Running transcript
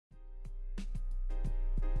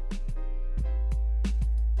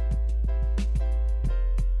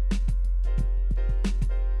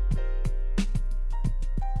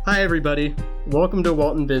Hi everybody, welcome to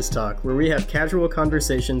Walton Biz Talk, where we have casual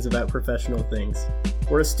conversations about professional things.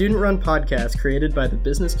 We're a student-run podcast created by the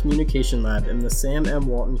Business Communication Lab in the Sam M.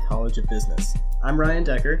 Walton College of Business. I'm Ryan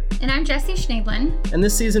Decker. And I'm Jessie Schneeblin. And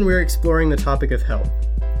this season we're exploring the topic of health.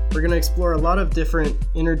 We're going to explore a lot of different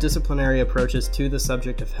interdisciplinary approaches to the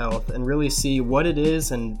subject of health and really see what it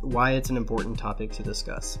is and why it's an important topic to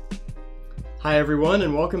discuss. Hi everyone,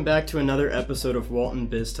 and welcome back to another episode of Walton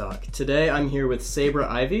Biz Talk. Today I'm here with Sabra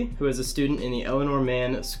Ivy, who is a student in the Eleanor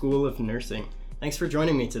Mann School of Nursing. Thanks for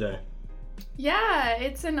joining me today. Yeah,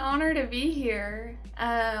 it's an honor to be here.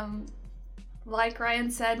 Like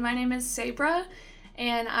Ryan said, my name is Sabra,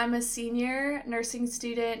 and I'm a senior nursing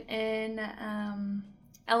student in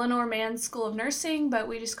Eleanor Mann School of Nursing, but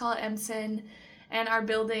we just call it EMSN, and our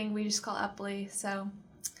building we just call Upley. So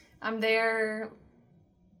I'm there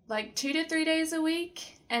like 2 to 3 days a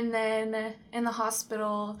week, and then in the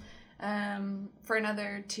hospital for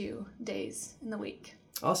another 2 days in the week.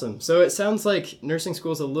 Awesome. So it sounds like nursing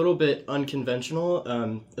school is a little bit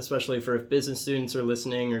unconventional, especially for if business students are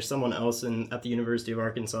listening or someone else at the University of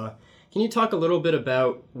Arkansas. Can you talk a little bit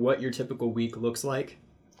about what your typical week looks like?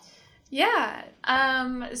 Yeah.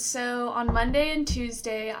 So on Monday and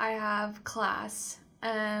Tuesday I have class.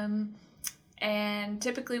 And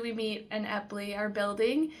typically we meet in Upley, our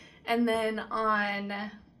building, and then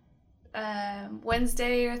on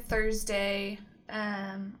Wednesday or Thursday,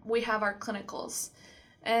 we have our clinicals,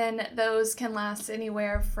 and those can last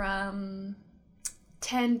anywhere from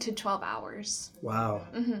 10 to 12 hours. Wow.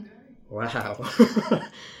 Mm-hmm. Wow.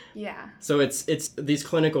 Yeah. So it's these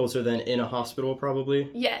clinicals are then in a hospital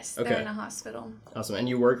probably? Yes, okay. They're in a hospital. Awesome. And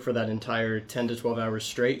you work for that entire 10 to 12 hours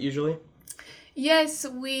straight usually? Yes,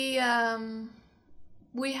 we have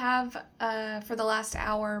for the last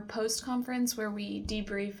hour post-conference where we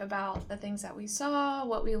debrief about the things that we saw,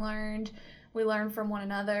 what we learned. We learn from one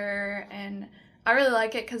another, and I really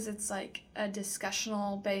like it because it's like a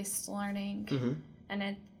discussional-based learning, mm-hmm.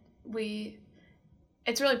 and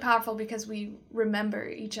it's really powerful because we remember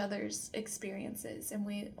each other's experiences and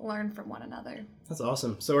we learn from one another. That's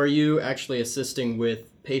awesome. So are you actually assisting with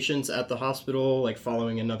patients at the hospital, like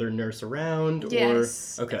following another nurse around?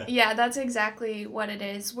 Yes. Or okay. Yeah, that's exactly what it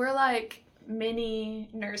is. We're like mini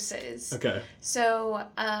nurses. Okay. So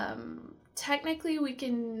technically we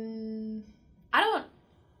can...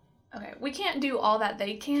 we can't do all that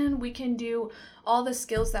they can. We can do all the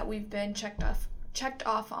skills that we've been checked off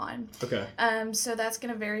on. Okay. So that's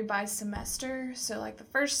going to vary by semester. So like the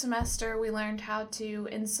first semester, we learned how to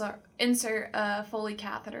insert a Foley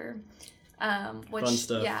catheter, which fun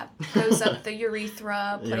stuff. goes up the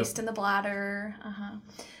urethra, placed Yep. in the bladder,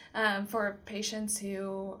 for patients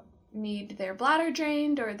who need their bladder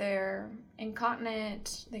drained or they're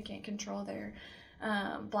incontinent, they can't control their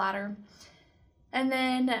bladder. And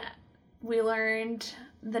then we learned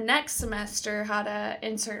the next semester how to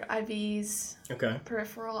insert IVs, okay.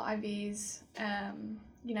 peripheral IVs,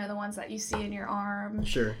 the ones that you see in your arm.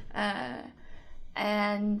 Sure.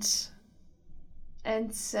 And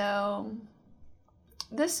so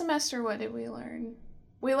this semester, what did we learn?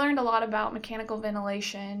 We learned a lot about mechanical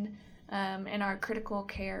ventilation in our critical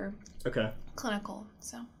care clinical.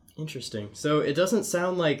 So interesting. So it doesn't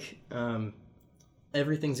sound like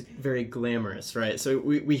everything's very glamorous, right? So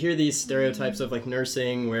we hear these stereotypes of like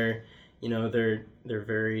nursing where, they're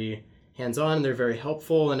very hands-on and they're very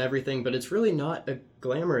helpful and everything, but it's really not a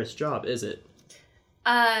glamorous job, is it?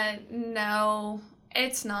 No,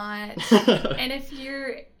 it's not. And if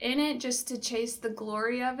you're in it just to chase the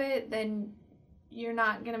glory of it, then you're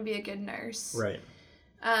not going to be a good nurse. Right.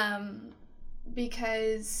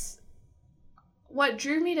 Because what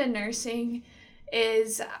drew me to nursing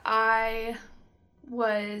is I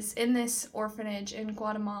was in this orphanage in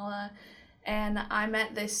Guatemala, and I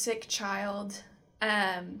met this sick child,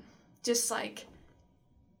 just like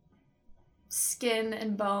skin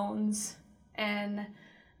and bones, and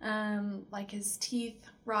like his teeth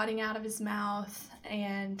rotting out of his mouth,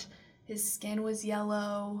 and his skin was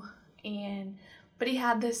yellow, but he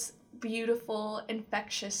had this beautiful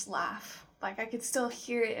infectious laugh. Like I could still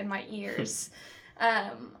hear it in my ears.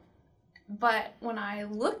 But when I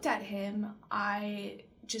looked at him, I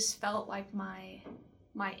just felt like my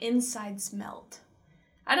insides melt.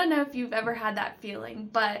 I don't know if you've ever had that feeling,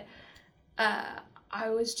 but I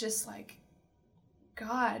was just like,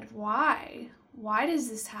 God, why? Why does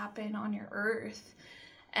this happen on your earth?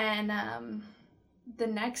 And the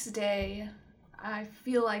next day, I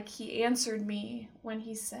feel like he answered me when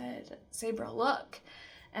he said, Sabra, look.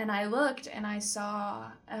 And I looked and I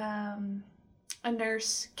saw a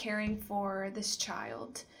nurse caring for this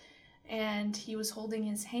child, and he was holding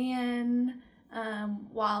his hand.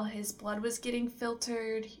 while his blood was getting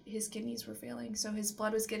filtered. His kidneys were failing, so his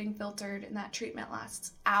blood was getting filtered, and that treatment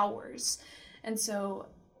lasts hours. And so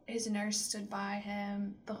his nurse stood by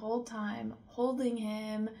him the whole time, holding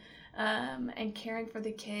him and caring for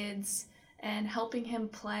the kids and helping him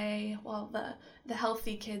play while the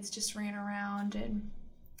healthy kids just ran around. And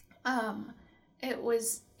it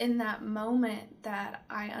was in that moment that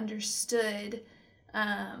I understood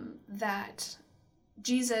that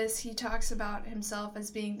Jesus, he talks about himself as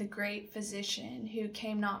being the great physician who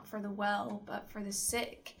came not for the well, but for the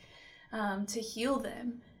sick, to heal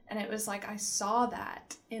them. And it was like I saw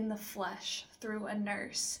that in the flesh through a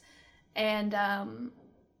nurse. And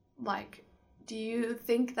do you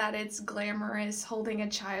think that it's glamorous holding a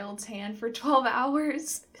child's hand for 12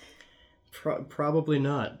 hours? Probably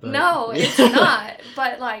not. But... No, it's not.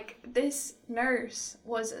 But this nurse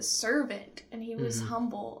was a servant, and he was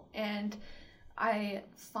humble. And I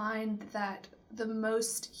find that the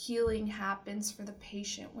most healing happens for the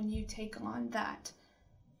patient when you take on that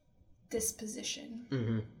disposition.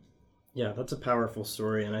 Mm-hmm. Yeah, that's a powerful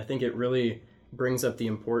story, and I think it really brings up the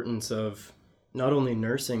importance of not only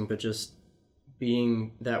nursing, but just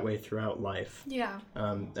being that way throughout life. Yeah.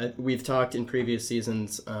 We've talked in previous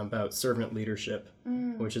seasons about servant leadership,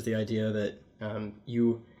 which is the idea that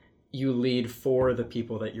you lead for the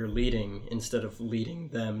people that you're leading instead of leading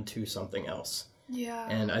them to something else. Yeah.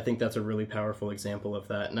 And I think that's a really powerful example of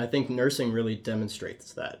that. And I think nursing really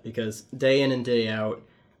demonstrates that, because day in and day out,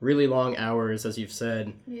 really long hours, as you've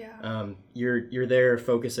said, you're there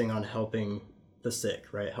focusing on helping the sick,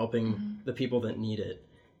 right? Helping the people that need it.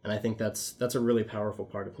 And I think that's a really powerful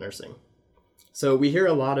part of nursing. So we hear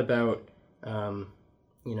a lot about,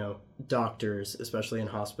 doctors, especially in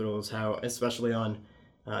hospitals, how, especially on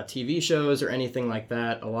TV shows or anything like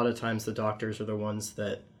that, a lot of times the doctors are the ones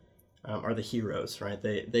that are the heroes, right?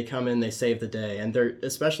 They come in, they save the day, and they're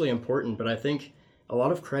especially important, but I think a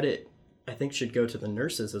lot of credit, should go to the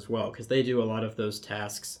nurses as well, because they do a lot of those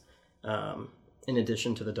tasks in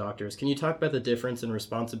addition to the doctors. Can you talk about the difference in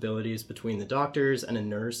responsibilities between the doctors and a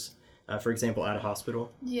nurse, for example, at a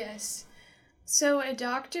hospital? Yes. So a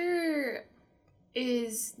doctor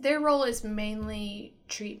their role is mainly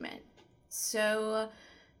treatment. So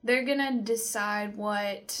they're going to decide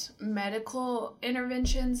what medical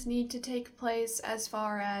interventions need to take place as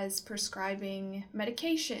far as prescribing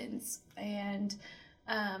medications and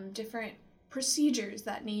different procedures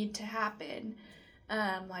that need to happen.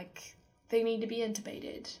 They need to be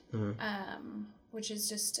intubated, which is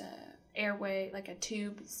just a airway, like a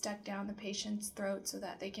tube stuck down the patient's throat so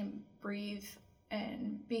that they can breathe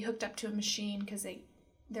and be hooked up to a machine because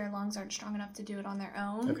their lungs aren't strong enough to do it on their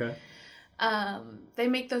own. Okay. They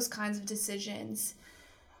make those kinds of decisions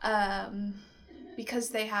because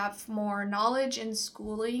they have more knowledge and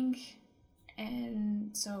schooling,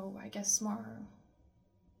 and so I guess more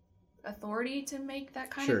authority to make that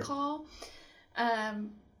kind of call.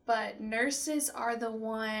 But nurses are the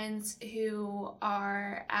ones who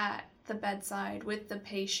are at the bedside with the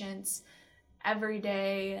patients every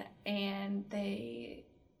day, and they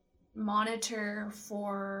monitor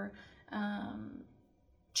for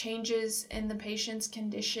changes in the patient's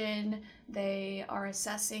condition. They are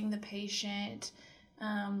assessing the patient,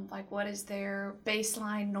 what is their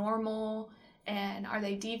baseline normal, and are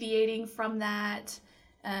they deviating from that?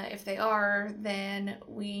 If they are, then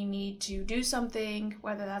we need to do something,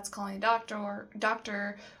 whether that's calling a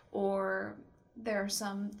doctor or there are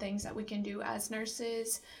some things that we can do as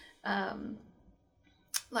nurses,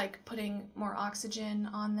 like putting more oxygen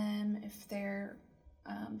on them if they're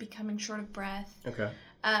becoming short of breath. Okay.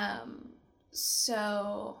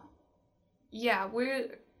 So yeah,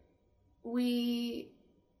 we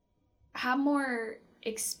have more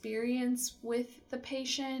experience with the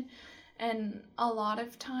patient, and a lot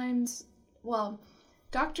of times,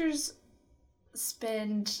 doctors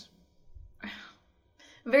spend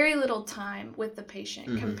very little time with the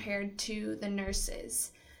patient compared to the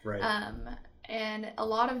nurses. Right. And a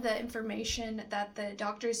lot of the information that the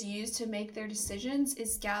doctors use to make their decisions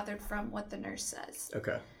is gathered from what the nurse says.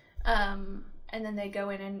 Okay. And then they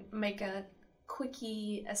go in and make a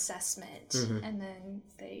quickie assessment, and then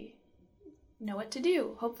they know what to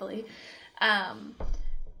do, hopefully.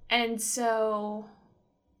 And so,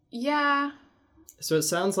 yeah. So it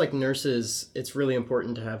sounds like nurses, it's really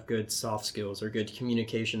important to have good soft skills or good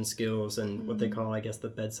communication skills and what they call, I guess, the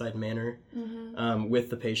bedside manner with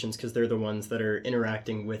the patients, because they're the ones that are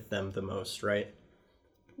interacting with them the most, right?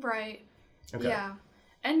 Right. Okay. Yeah.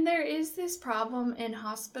 And there is this problem in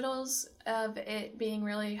hospitals of it being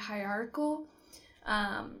really hierarchical.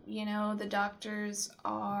 The doctors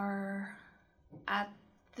are at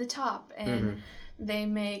the top, and they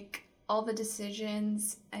make all the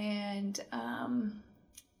decisions, and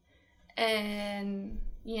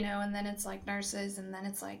you know, and then it's like nurses, and then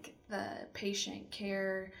it's like the patient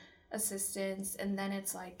care assistants, and then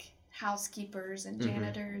it's like housekeepers and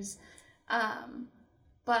janitors.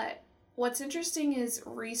 But what's interesting is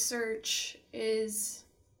research is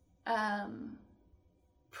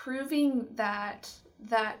proving that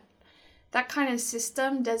kind of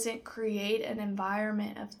system doesn't create an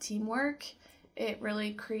environment of teamwork. It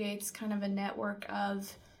really creates kind of a network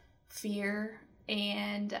of fear,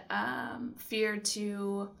 and fear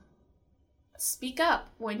to speak up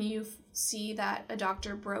when you see that a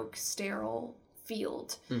doctor broke sterile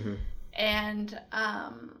field. And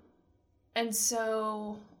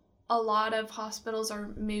so a lot of hospitals are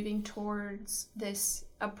moving towards this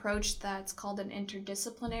approach that's called an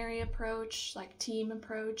interdisciplinary approach, like team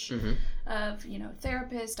approach, of, you know,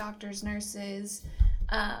 therapists, doctors, nurses,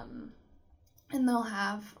 and they'll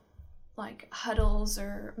have like huddles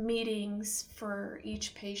or meetings for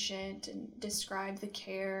each patient and describe the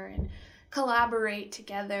care and collaborate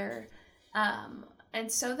together. And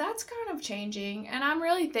so that's kind of changing, and I'm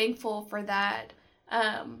really thankful for that.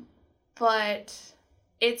 But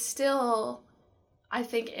it's still, I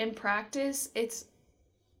think in practice, it's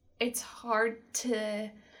hard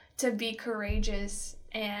to be courageous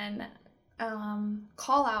and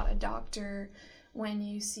call out a doctor when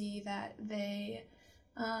you see that they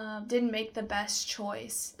didn't make the best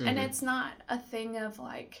choice. And it's not a thing of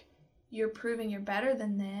like you're proving you're better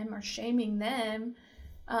than them or shaming them,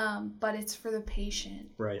 but it's for the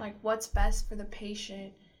patient. Right. Like what's best for the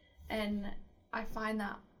patient. And I find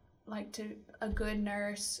that like a good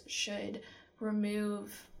nurse should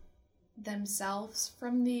remove themselves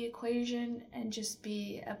from the equation and just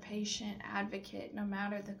be a patient advocate no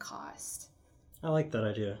matter the cost. I like that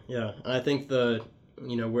idea. Yeah. And I think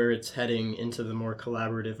where it's heading into the more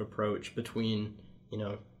collaborative approach between,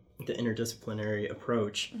 the interdisciplinary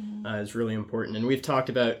approach is really important. And we've talked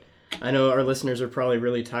about, I know our listeners are probably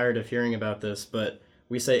really tired of hearing about this, but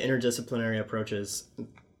we say interdisciplinary approaches,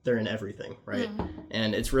 they're in everything, right?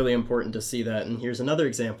 And it's really important to see that. And here's another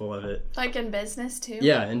example of it. Like in business too?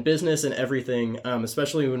 Yeah, in business and everything,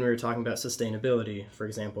 especially when we were talking about sustainability, for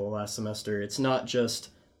example, last semester.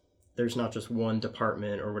 There's not just one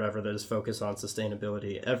department or whatever that is focused on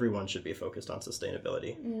sustainability. Everyone should be focused on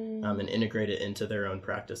sustainability and integrate it into their own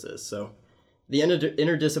practices. So the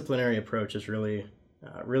interdisciplinary approach is really,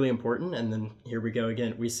 really important. And then here we go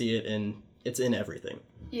again. We see it's in everything.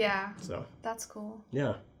 Yeah. So that's cool.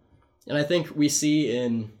 Yeah. And I think we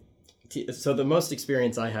see so the most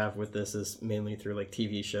experience I have with this is mainly through like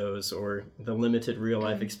TV shows or the limited real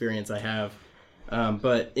life experience I have.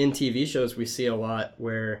 But in TV shows, we see a lot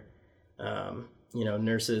where,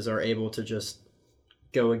 nurses are able to just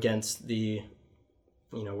go against the,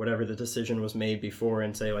 whatever the decision was made before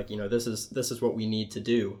and say like, this is what we need to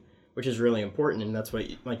do, which is really important. And that's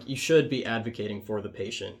what you should be advocating for the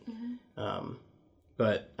patient.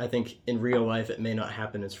 But I think in real life, it may not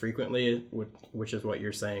happen as frequently, which is what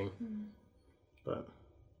you're saying. But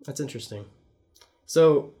that's interesting.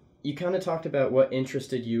 So you kind of talked about what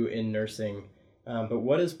interested you in nursing, but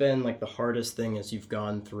what has been like the hardest thing as you've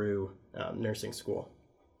gone through nursing school?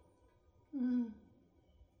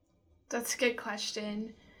 That's a good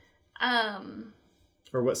question.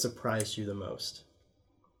 Or what surprised you the most?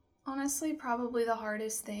 Honestly, probably the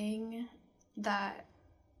hardest thing that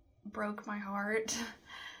broke my heart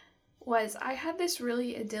was I had this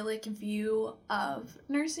really idyllic view of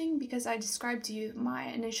nursing because I described to you my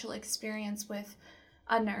initial experience with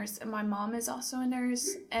a nurse, and my mom is also a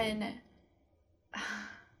nurse, and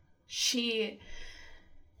she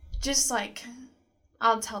just like,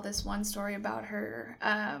 I'll tell this one story about her.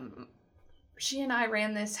 She and I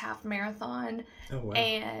ran this half marathon. Oh, wow.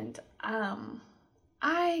 And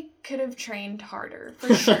I could have trained harder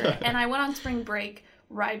for sure. And I went on spring break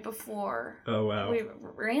right before we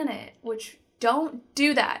ran it, which don't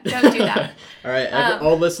do that. Don't do that. All right,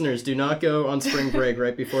 all listeners, do not go on spring break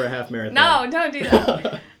right before a half marathon. No, don't do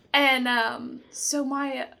that. And so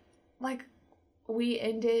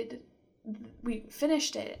we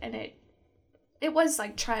finished it, and it was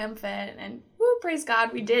like triumphant, and woo, praise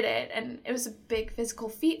God, we did it. And it was a big physical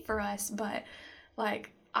feat for us, but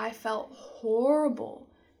like I felt horrible.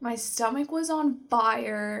 My stomach was on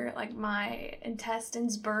fire, like my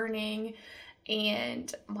intestines burning,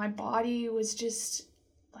 and my body was just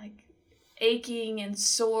like aching and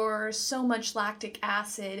sore, so much lactic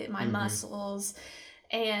acid in my muscles.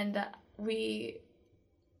 And we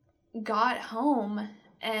got home,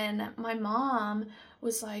 and my mom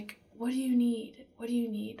was like, what do you need? What do you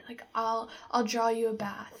need? Like, I'll draw you a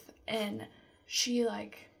bath. And she,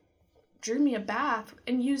 like, drew me a bath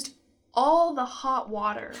and used all the hot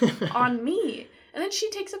water on me. And then she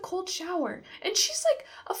takes a cold shower. And she's, like,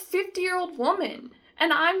 a 50-year-old woman.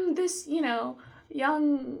 And I'm this,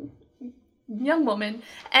 young woman.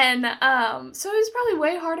 And so it was probably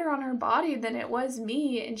way harder on her body than it was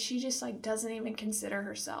me. And she just, like, doesn't even consider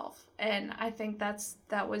herself. And I think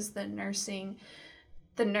that was the nurse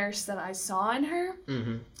that I saw in her.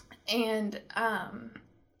 Mm-hmm.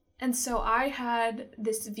 And so I had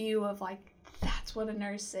this view of, like, that's what a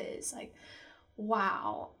nurse is. Like,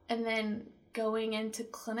 wow. And then going into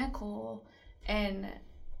clinical and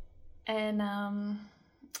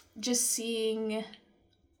just seeing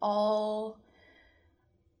all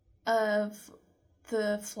of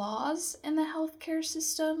the flaws in the healthcare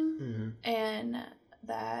system, mm-hmm. and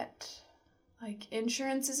that, like,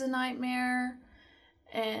 insurance is a nightmare.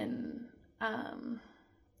 And,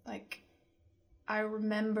 like, I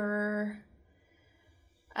remember,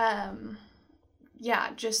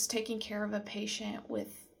 just taking care of a patient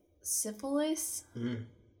with syphilis. Mm.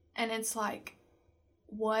 And it's like,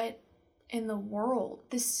 what in the world?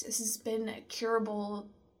 This has been a curable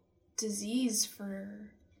disease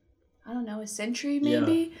for, I don't know, a century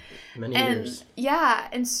maybe? Yeah, many years. Yeah,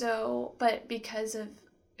 and so, but because of,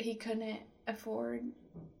 he couldn't afford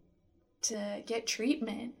to get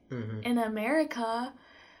treatment mm-hmm. in America,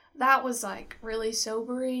 that was, like, really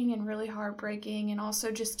sobering and really heartbreaking. And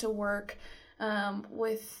also just to work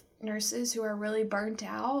with nurses who are really burnt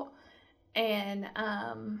out, and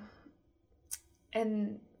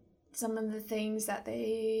some of the things that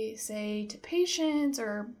they say to patients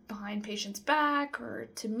or behind patients' back or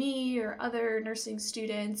to me or other nursing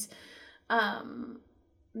students,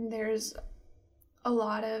 there's a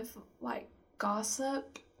lot of, like,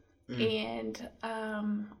 gossip. And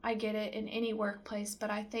I get it in any workplace, but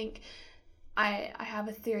I think I have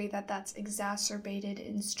a theory that that's exacerbated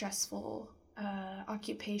in stressful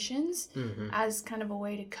occupations mm-hmm. as kind of a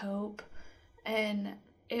way to cope. And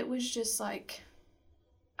it was just like,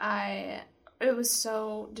 it was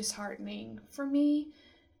so disheartening for me,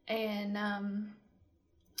 and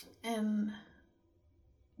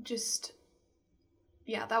just,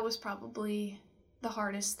 yeah, that was probably the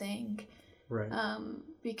hardest thing. Right.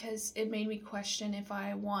 Because it made me question if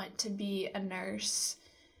I want to be a nurse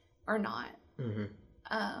or not. Mm-hmm.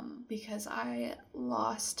 Because I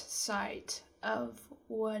lost sight of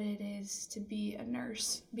what it is to be a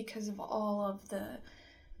nurse because of all of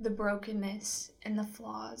the brokenness and the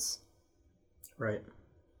flaws. Right.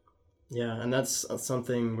 Yeah, and that's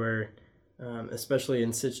something where, especially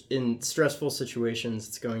in stressful situations,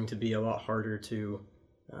 it's going to be a lot harder to,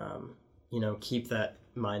 keep that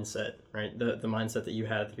mindset, right? The mindset that you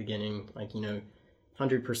had at the beginning, like,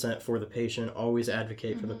 100% for the patient, always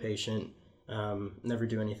advocate for the patient, never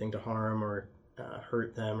do anything to harm or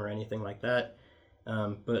hurt them or anything like that.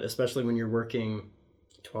 But especially when you're working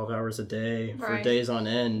 12 hours a day for days on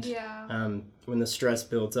end, when the stress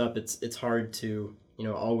builds up, it's hard to,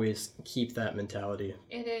 always keep that mentality.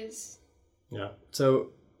 It is. Yeah. So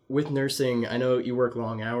with nursing, I know you work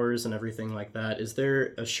long hours and everything like that. Is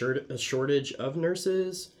there a shortage of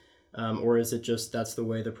nurses? Or is it just that's the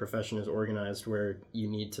way the profession is organized, where you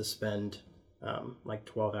need to spend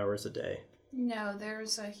 12 hours a day? No,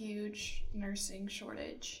 there's a huge nursing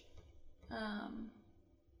shortage.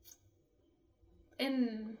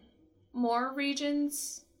 In more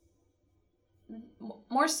regions,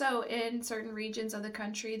 more so in certain regions of the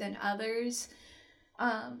country than others.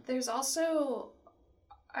 There's also,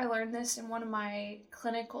 I learned this in one of my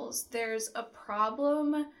clinicals, there's a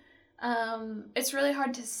problem. It's really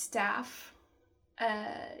hard to staff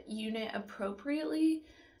a unit appropriately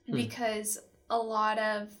because a lot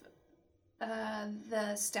of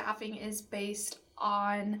the staffing is based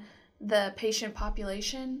on the patient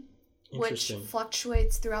population, which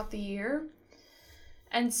fluctuates throughout the year.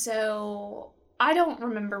 And so I don't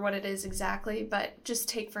remember what it is exactly, but just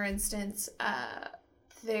take, for instance,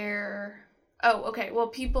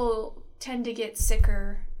 people tend to get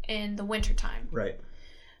sicker in the wintertime. Right.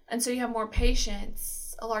 And so you have more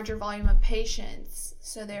patients, a larger volume of patients,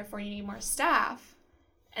 so therefore you need more staff.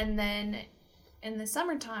 And then in the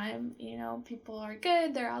summertime, people are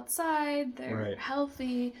good, they're outside, they're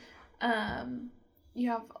healthy. You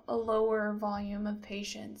have a lower volume of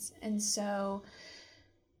patients, and so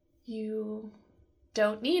you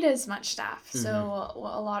don't need as much staff. Mm-hmm. So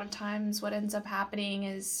a lot of times what ends up happening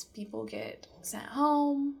is people get sent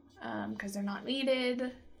home because they're not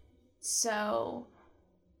needed. So,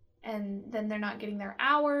 and then they're not getting their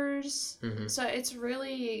hours. Mm-hmm. So it's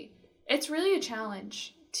really a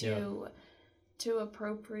challenge to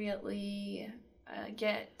appropriately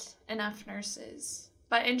get enough nurses.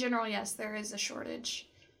 But in general, yes, there is a shortage.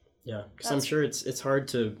 Yeah, because I'm sure it's hard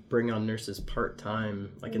to bring on nurses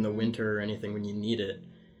part-time, like in the winter or anything when you need it.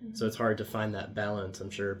 Mm-hmm. So it's hard to find that balance, I'm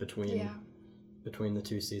sure, between the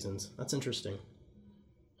two seasons. That's interesting.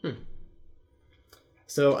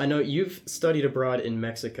 So I know you've studied abroad in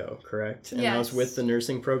Mexico, correct? And that was with the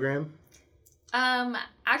nursing program?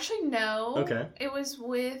 Actually, no. Okay. It was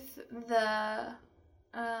with the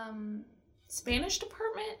Spanish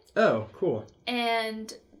department. Oh, cool.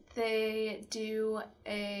 And they do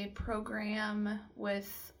a program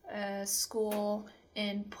with a school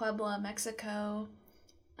in Puebla, Mexico.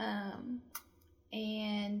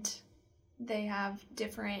 And they have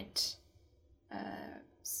different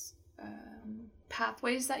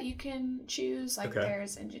pathways that you can choose. Like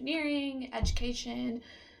there's engineering, education,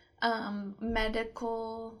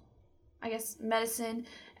 medicine,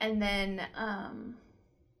 and then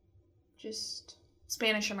just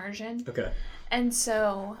Spanish immersion. Okay. And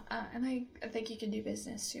so, and I think you can do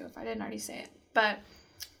business too, if I didn't already say it. But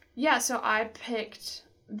yeah, so I picked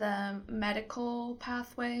the medical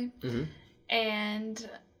pathway. Mm-hmm. And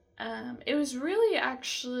it was really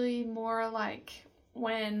actually more like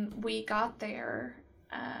when we got there,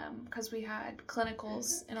 because we had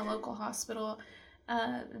clinicals in a local hospital,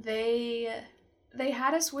 they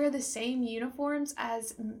had us wear the same uniforms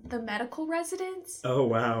as the medical residents. Oh,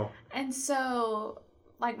 wow. And so,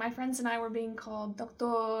 like, my friends and I were being called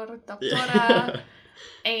doctor, doctora,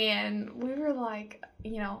 and we were like,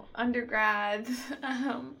 undergrad,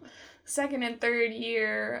 second and third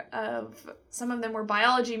year of, some of them were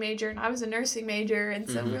biology major and I was a nursing major, and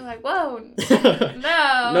so we were like, whoa,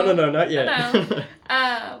 no. No, not yet. No.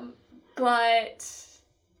 But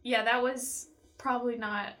yeah, that was probably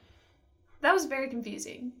not, that was very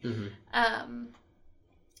confusing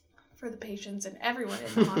for the patients and everyone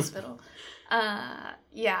in the hospital.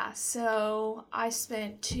 So I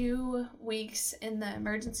spent 2 weeks in the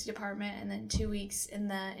emergency department and then 2 weeks in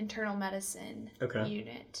the internal medicine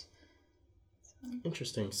unit.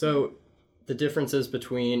 Interesting. So the differences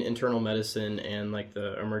between internal medicine and like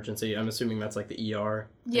the emergency, I'm assuming that's like the ER,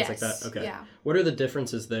 things like that. Okay. Yeah. What are the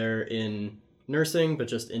differences there in nursing, but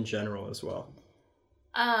just in general as well?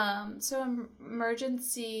 So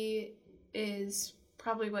emergency is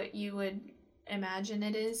probably what you would imagine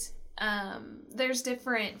it is. There's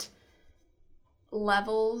different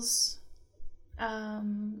levels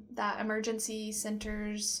that emergency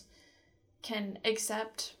centers can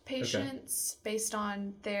accept patients based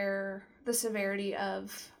on the severity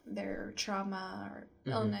of their trauma or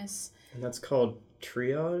illness. And that's called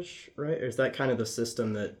triage, right? Or is that kind of the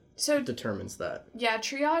system that determines that? Yeah,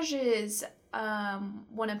 triage is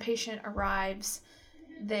when a patient arrives,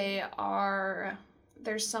 there's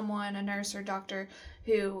someone, a nurse or doctor,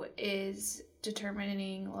 who is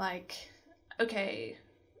determining, like, they're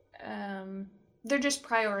just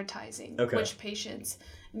prioritizing which patients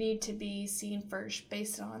need to be seen first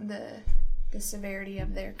based on the severity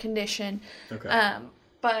of their condition.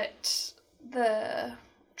 But the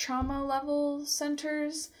trauma level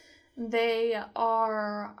centers, they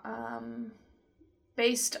are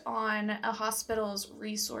based on a hospital's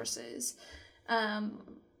resources. And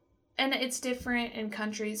it's different in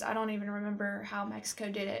countries. I don't even remember how Mexico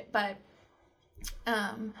did it, but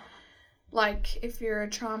like if you're a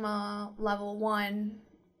trauma level 1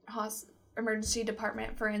 emergency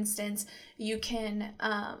department, for instance, you can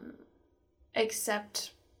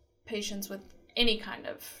accept patients with any kind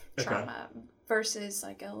of trauma versus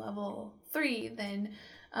like a level 3, then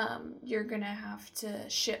you're going to have to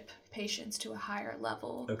ship patients to a higher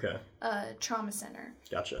level trauma center.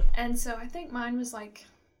 Gotcha. And so I think mine was like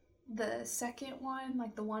the second one,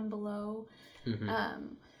 like the one below.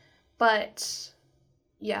 But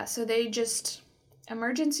yeah, so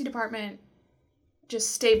emergency department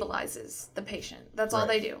just stabilizes the patient. That's all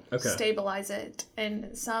they do. Stabilize it.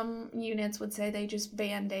 And some units would say they just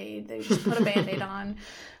Band-Aid. They just put a Band-Aid on.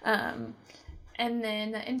 And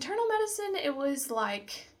then internal medicine, it was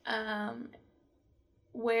like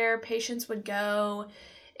where patients would go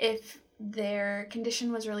if their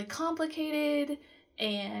condition was really complicated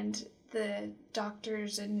and the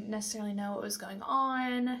doctors didn't necessarily know what was going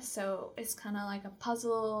on. So it's kind of like a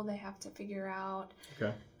puzzle they have to figure out.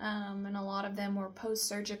 And a lot of them were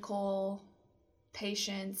post-surgical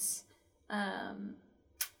patients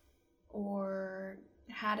or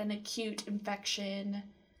had an acute infection,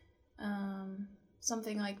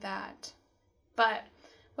 something like that. But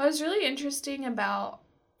what was really interesting about,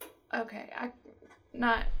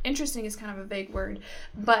 not interesting is kind of a big word,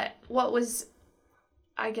 but what was,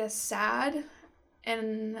 I guess, sad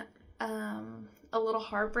and a little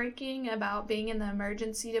heartbreaking about being in the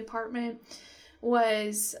emergency department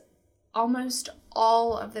was almost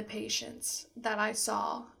all of the patients that I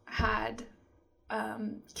saw had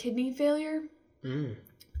kidney failure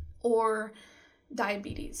or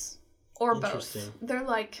diabetes or both. They're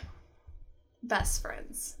like best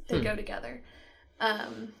friends. They go together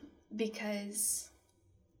because,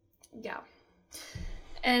 yeah.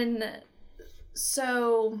 And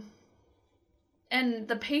so, and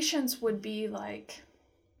the patients would be like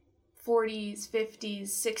 40s, 50s,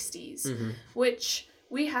 60s, which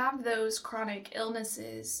we have those chronic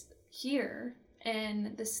illnesses here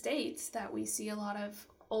in the States that we see a lot of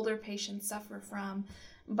older patients suffer from,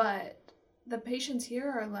 but the patients here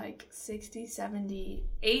are like 60, 70,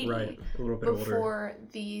 80 right, a little bit before older.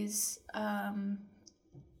 These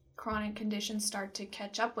chronic conditions start to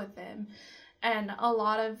catch up with them. And a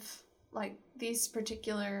lot of like these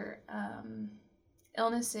particular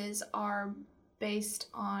illnesses are based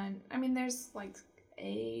on, I mean, there's like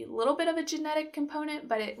a little bit of a genetic component,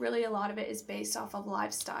 but a lot of it is based off of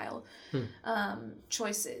lifestyle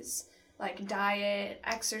choices, like diet,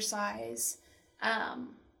 exercise.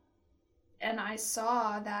 And I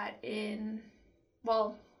saw that the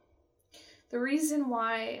reason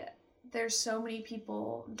why there's so many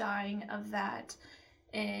people dying of that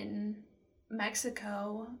in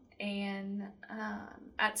Mexico and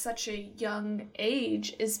at such a young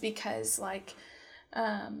age is because like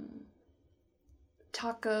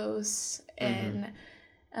tacos and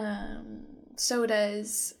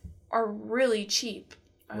sodas are really cheap,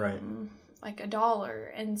 right, like $1,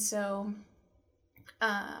 and so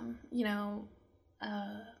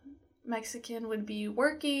Mexican would be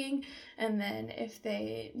working, and then if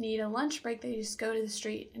they need a lunch break, they just go to the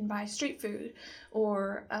street and buy street food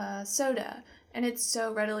or soda, and it's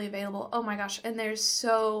so readily available. Oh my gosh, and there's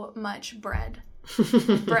so much bread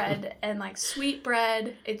and like sweet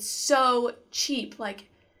bread. It's so cheap, like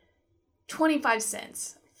 25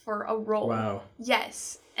 cents for a roll. Wow.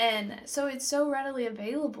 Yes, and so it's so readily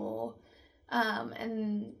available,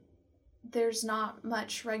 and there's not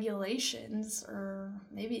much regulations, or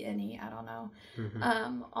maybe any, I don't know,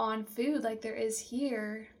 on food like there is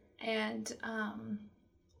here. And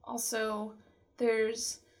also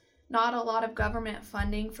there's not a lot of government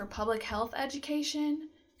funding for public health education.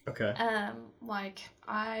 Okay. Like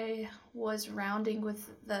I was rounding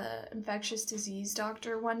with the infectious disease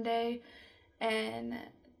doctor one day, and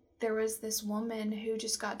there was this woman who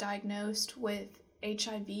just got diagnosed with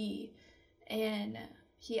HIV, and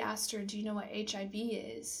he asked her, "Do you know what HIV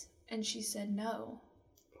is?" And she said no.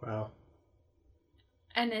 Wow.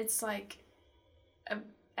 And it's like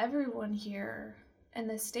everyone here in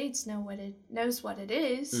the States knows what it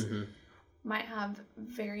is. Might have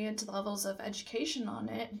variant levels of education on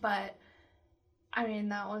it, but I mean,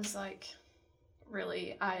 that was like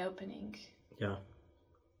really eye-opening. Yeah.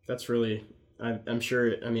 That's really, I'm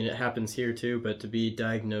sure, I mean, it happens here too, but to be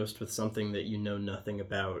diagnosed with something that you know nothing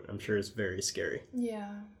about, I'm sure is very scary.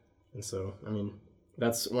 Yeah. And so, I mean,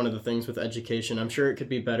 that's one of the things with education. I'm sure it could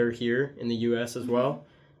be better here in the U.S. as well.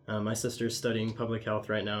 My sister's studying public health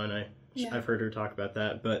right now, and I've heard her talk about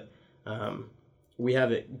that, but we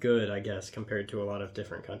have it good, I guess, compared to a lot of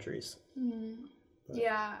different countries.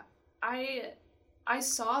 Yeah, I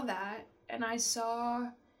saw that, and I saw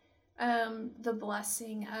the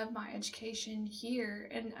blessing of my education here,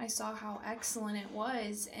 and I saw how excellent it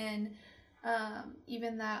was, and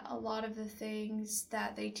even that a lot of the things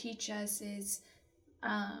that they teach us is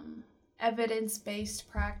evidence-based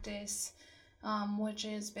practice, which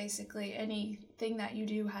is basically anything that you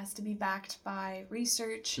do has to be backed by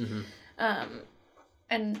research.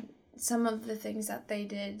 And some of the things that they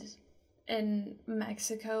did in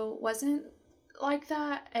Mexico wasn't like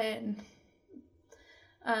that. And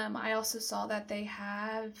I also saw that they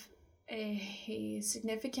have a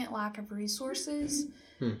significant lack of resources.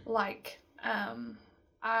 Like,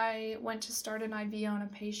 I went to start an IV on a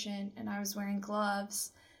patient, and I was wearing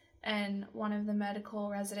gloves. And one of the medical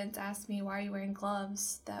residents asked me, "Why are you wearing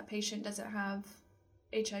gloves? That patient doesn't have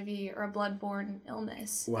HIV or a bloodborne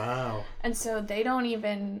illness." Wow. And so they don't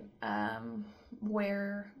even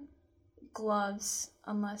wear gloves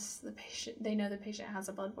unless they know the patient has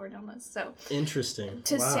a bloodborne illness. So interesting.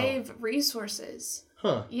 To save resources.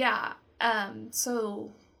 Huh. Yeah.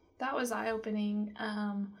 So that was eye-opening.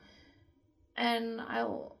 And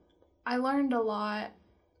I learned a lot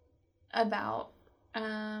about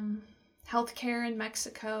healthcare in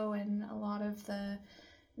Mexico, and a lot of the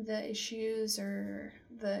issues or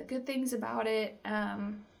the good things about it.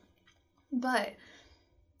 But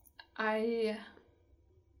I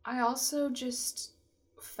also just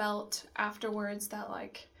felt afterwards that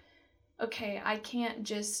like, okay, I can't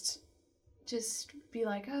just be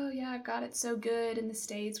like, oh yeah, I've got it so good in the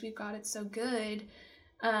States, we've got it so good,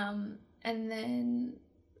 and then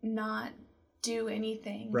not do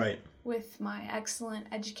anything right. with my excellent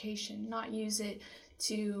education, not use it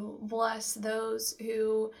to bless those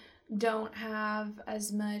who don't have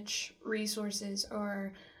as much resources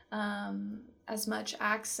or as much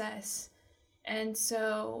access. And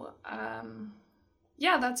so,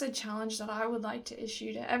 yeah, that's a challenge that I would like to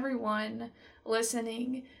issue to everyone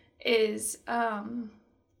listening is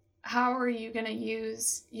how are you going to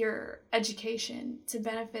use your education to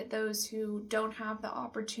benefit those who don't have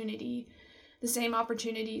the same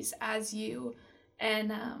opportunities as you?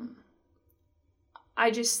 And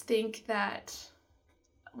I just think that,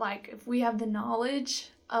 like, if we have the knowledge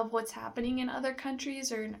of what's happening in other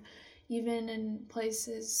countries or even in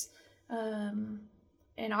places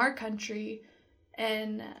in our country,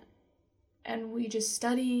 and we just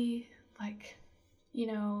study, like, you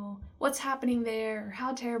know, what's happening there, or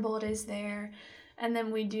how terrible it is there, and then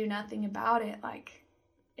we do nothing about it, like,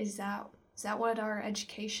 is that what our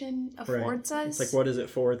education affords us? It's like, what is it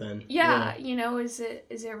for then? Yeah, you know, is it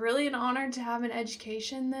really an honor to have an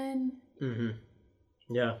education then? Mm-hmm.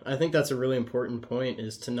 Yeah, I think that's a really important point,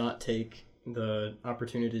 is to not take the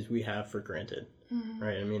opportunities we have for granted. Mm-hmm.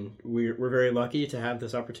 Right. I mean, we're very lucky to have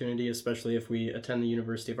this opportunity, especially if we attend the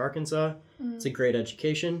University of Arkansas. Mm-hmm. It's a great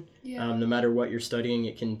education. Yeah. No matter what you're studying,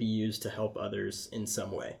 it can be used to help others in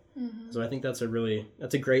some way. Mm-hmm. So I think that's a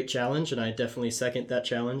great challenge, and I definitely second that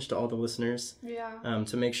challenge to all the listeners. Yeah.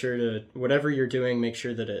 To make sure to, whatever you're doing, make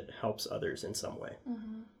sure that it helps others in some way.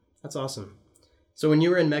 Mm-hmm. That's awesome. So when you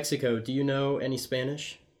were in Mexico, do you know any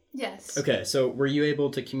Spanish? Yes. Okay, so were you able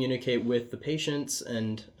to communicate with the patients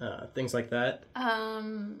and things like that?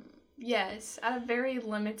 Yes, at a very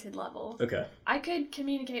limited level. Okay. I could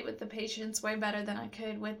communicate with the patients way better than I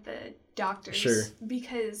could with the doctors. Sure.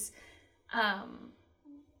 Because, I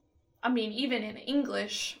mean, even in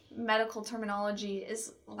English, medical terminology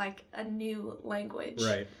is like a new language.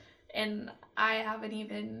 Right. And I haven't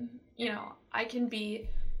even, you know, I can be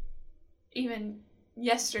even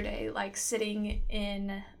yesterday, like, sitting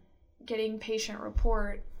in getting patient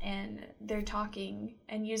report, and they're talking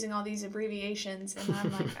and using all these abbreviations, and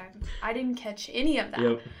I'm like, I didn't catch any of that.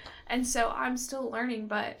 Yep. And so I'm still learning,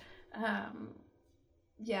 but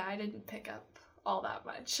yeah, I didn't pick up all that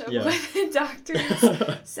much of what the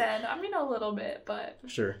doctors said. I mean, a little bit, but...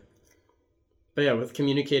 Sure. But yeah, with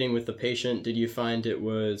communicating with the patient, did you find it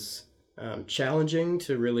was challenging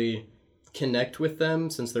to really connect with them,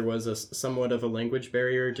 since there was somewhat of a language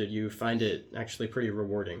barrier? Did you find it actually pretty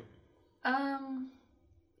rewarding?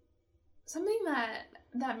 Something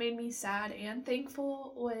that made me sad and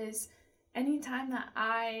thankful was anytime that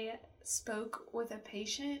I spoke with a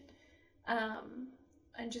patient,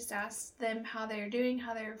 and just asked them how they're doing,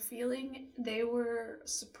 how they're feeling, they were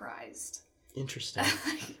surprised. Interesting.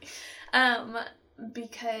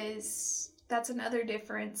 Because that's another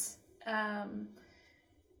difference,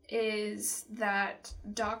 is that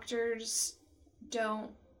doctors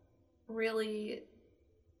don't really,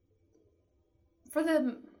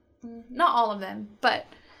 not all of them, but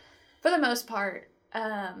for the most part,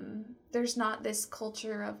 there's not this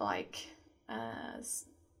culture of, like,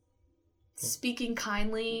 speaking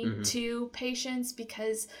kindly mm-hmm. to patients,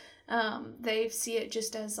 because they see it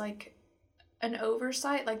just as, like, an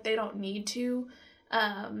oversight, like they don't need to,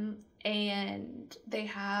 and they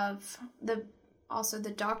have the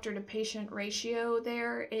doctor to patient ratio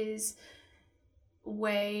there is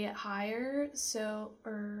way higher,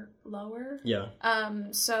 or lower. Yeah.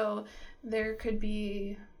 So there could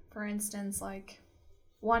be, for instance, like,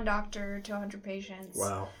 one doctor to 100 patients.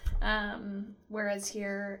 Wow. Whereas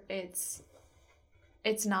here it's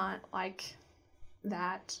not like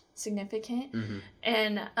that significant. Mm-hmm.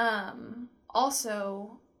 And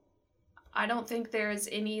also, I don't think there's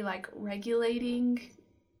any, like, regulating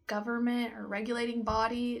government or regulating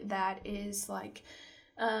body that is, like,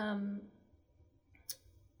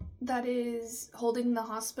 that is holding the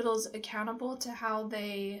hospitals accountable to how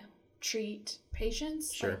they treat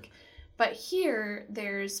patients. Sure. Like, but here,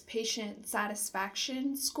 there's patient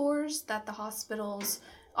satisfaction scores that the hospitals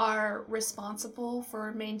are responsible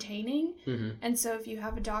for maintaining. Mm-hmm. And so if you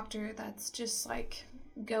have a doctor that's just, like,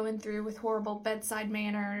 going through with horrible bedside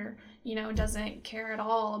manner, you know, doesn't care at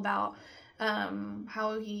all about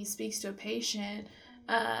how he speaks to a patient,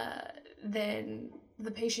 then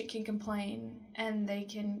the patient can complain and they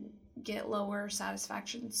can get lower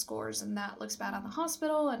satisfaction scores, and that looks bad on the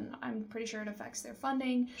hospital, and I'm pretty sure it affects their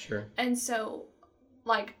funding. Sure. And so,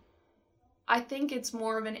 like, I think it's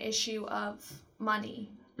more of an issue of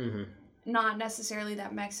money. Mm-hmm. Not necessarily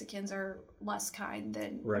that Mexicans are less kind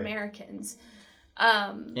than Americans.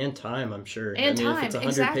 And time, I'm sure. And time, if it's 100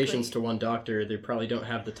 exactly. patients to one doctor, they probably don't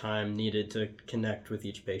have the time needed to connect with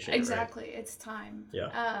each patient. Exactly, right? It's time.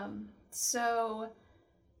 Yeah. So,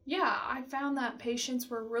 yeah, I found that patients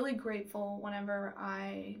were really grateful whenever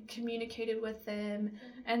I communicated with them,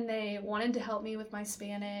 and they wanted to help me with my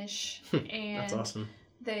Spanish. And that's awesome.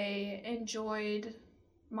 They enjoyed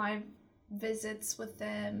my visits with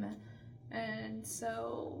them. And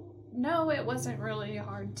so, no, it wasn't really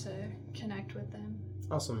hard to connect with them.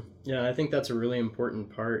 Awesome. Yeah, I think that's a really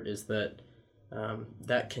important part, is that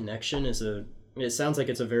that connection it sounds like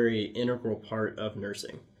it's a very integral part of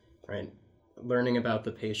nursing, right? Learning about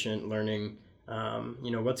the patient, learning,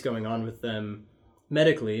 what's going on with them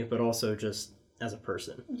medically, but also just as a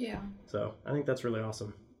person. Yeah. So I think that's really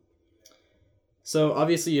awesome. So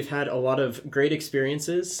obviously you've had a lot of great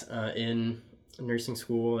experiences in nursing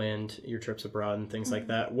school and your trips abroad and things like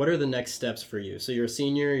that. What are the next steps for you? So you're a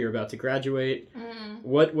senior, you're about to graduate.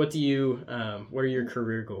 What are your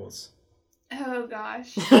career goals? Oh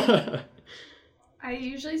gosh. I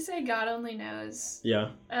usually say God only knows.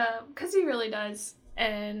 Yeah. 'Cause he really does.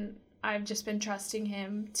 And I've just been trusting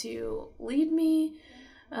him to lead me.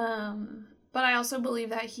 But I also believe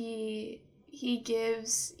that he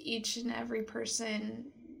gives each and every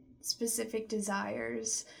person specific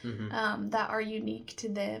desires that are unique to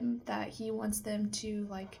them, that he wants them to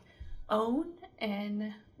like own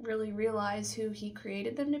and really realize who he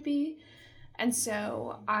created them to be. And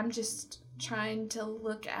so I'm just trying to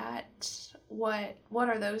look at what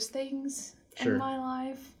are those things in my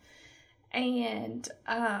life. And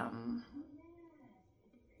I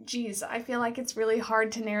feel like it's really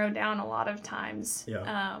hard to narrow down a lot of times.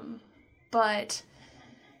 Yeah. But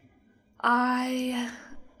I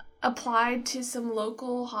applied to some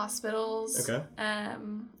local hospitals. Okay.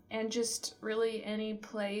 And just really any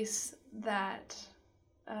place that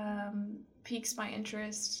piques my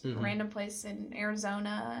interest. Random place in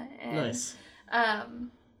Arizona. And, nice.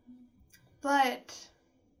 But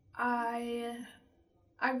I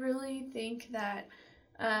really think that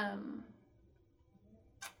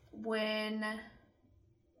when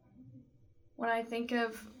I think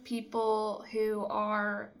of people who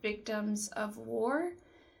are victims of war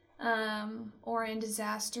or in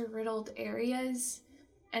disaster-riddled areas,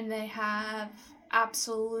 and they have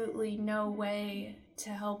absolutely no way to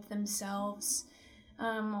help themselves,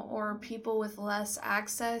 or people with less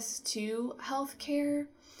access to healthcare,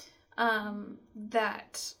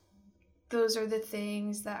 that those are the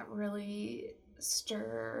things that really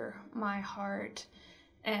stir my heart,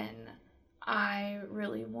 and I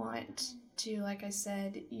really want to, like I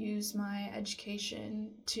said, use my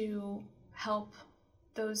education to help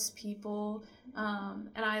those people. And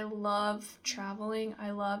I love traveling.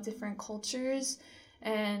 I love different cultures,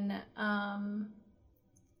 and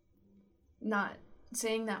not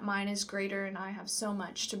saying that mine is greater and I have so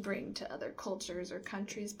much to bring to other cultures or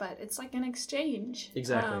countries, but it's like an exchange.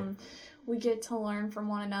 Exactly. We get to learn from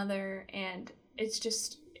one another, and it's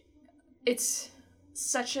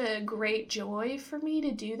such a great joy for me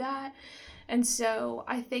to do that. And so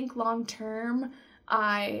I think long term,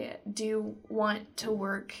 I do want to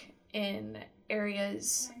work in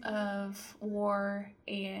areas of war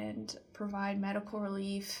and provide medical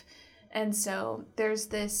relief. And so there's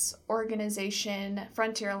this organization,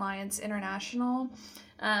 Frontier Alliance International,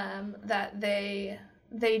 that they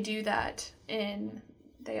do that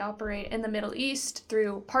they operate in the Middle East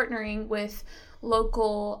through partnering with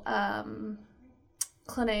local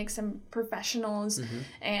clinics and professionals,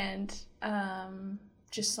 and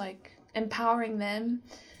just like empowering them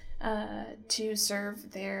to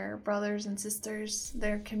serve their brothers and sisters,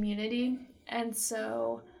 their community. And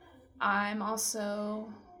so I'm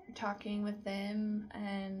also talking with them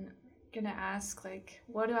and gonna ask, like,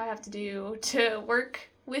 what do I have to do to work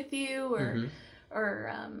with you, or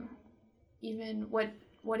even what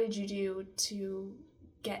did you do to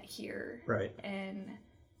get here? Right. And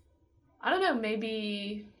I don't know,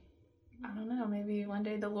 maybe one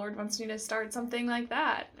day the Lord wants me to start something like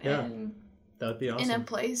that. Yeah, and that would be awesome. In a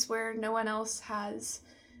place where no one else has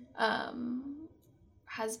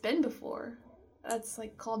been before. That's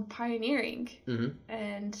like called pioneering.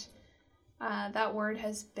 And that word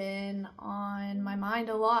has been on my mind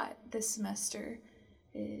a lot this semester,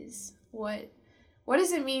 is what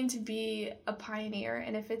does it mean to be a pioneer?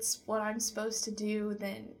 And if it's what I'm supposed to do,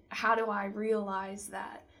 then how do I realize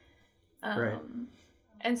that? Right.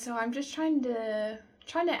 And so I'm just trying to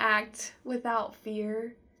act without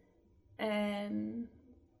fear, and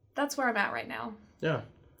that's where I'm at right now. Yeah.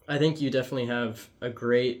 I think you definitely have a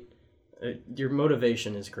great your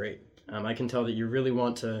motivation is great. I can tell that you really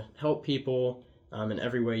want to help people in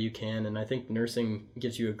every way you can, and I think nursing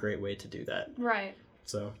gives you a great way to do that. Right.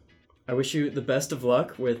 So I wish you the best of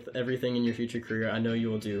luck with everything in your future career. I know you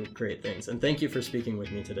will do great things. And thank you for speaking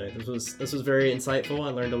with me today. This was very insightful. I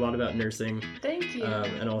learned a lot about nursing. Thank you.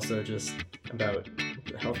 And also just about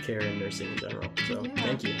healthcare and nursing in general. So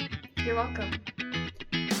Thank you. You're welcome.